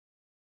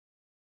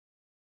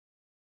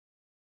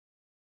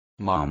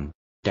Mom,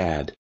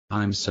 Dad,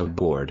 I'm so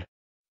bored.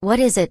 What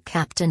is it,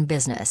 Captain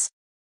Business?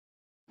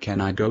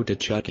 Can I go to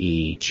Chuck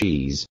E.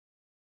 Cheese?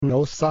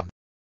 No, son.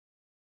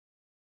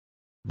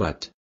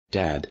 But,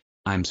 Dad,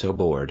 I'm so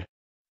bored.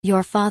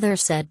 Your father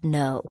said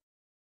no.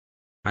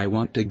 I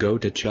want to go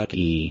to Chuck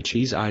E.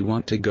 Cheese. I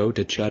want to go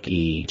to Chuck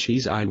E.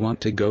 Cheese. I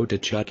want to go to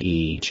Chuck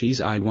E. Cheese.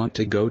 I want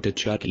to go to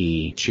Chuck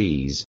E.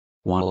 Cheese.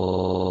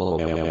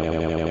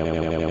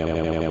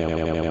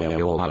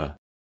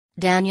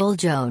 Daniel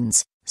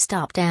Jones,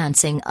 stop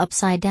dancing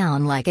upside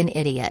down like an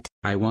idiot.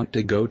 I want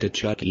to go to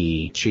Chuck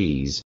E.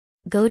 Cheese.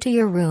 Go to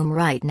your room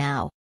right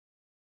now.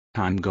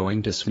 I'm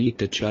going to sneak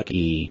to Chuck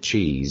E.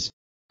 Cheese.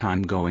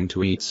 I'm going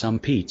to eat some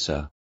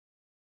pizza.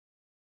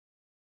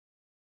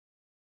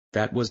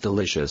 That was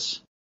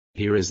delicious.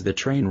 Here is the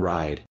train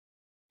ride.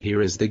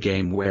 Here is the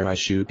game where I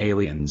shoot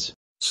aliens.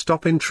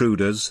 Stop,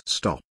 intruders,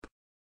 stop.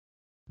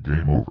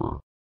 Game over.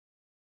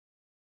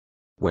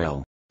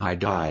 Well, I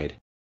died.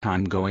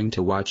 I'm going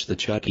to watch the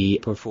Chuck E.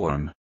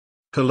 perform.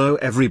 Hello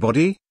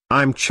everybody,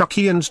 I'm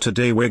Chucky and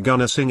today we're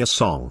gonna sing a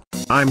song.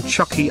 I'm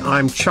Chucky,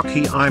 I'm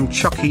Chucky, I'm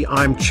Chucky,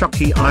 I'm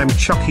Chucky, I'm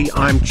Chucky,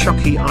 I'm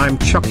Chucky, I'm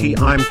Chucky,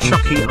 I'm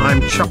Chucky,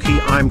 I'm Chucky,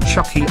 I'm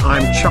Chucky,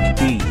 I'm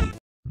Chucky.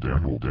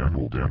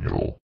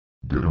 Daniel.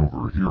 Get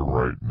over here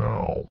right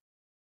now.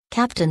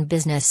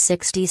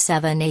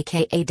 CaptainBusiness67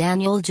 aka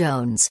Daniel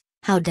Jones,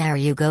 how dare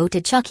you go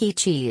to Chuck E.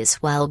 Cheese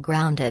while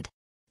grounded?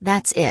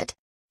 That's it.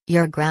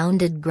 You're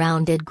grounded.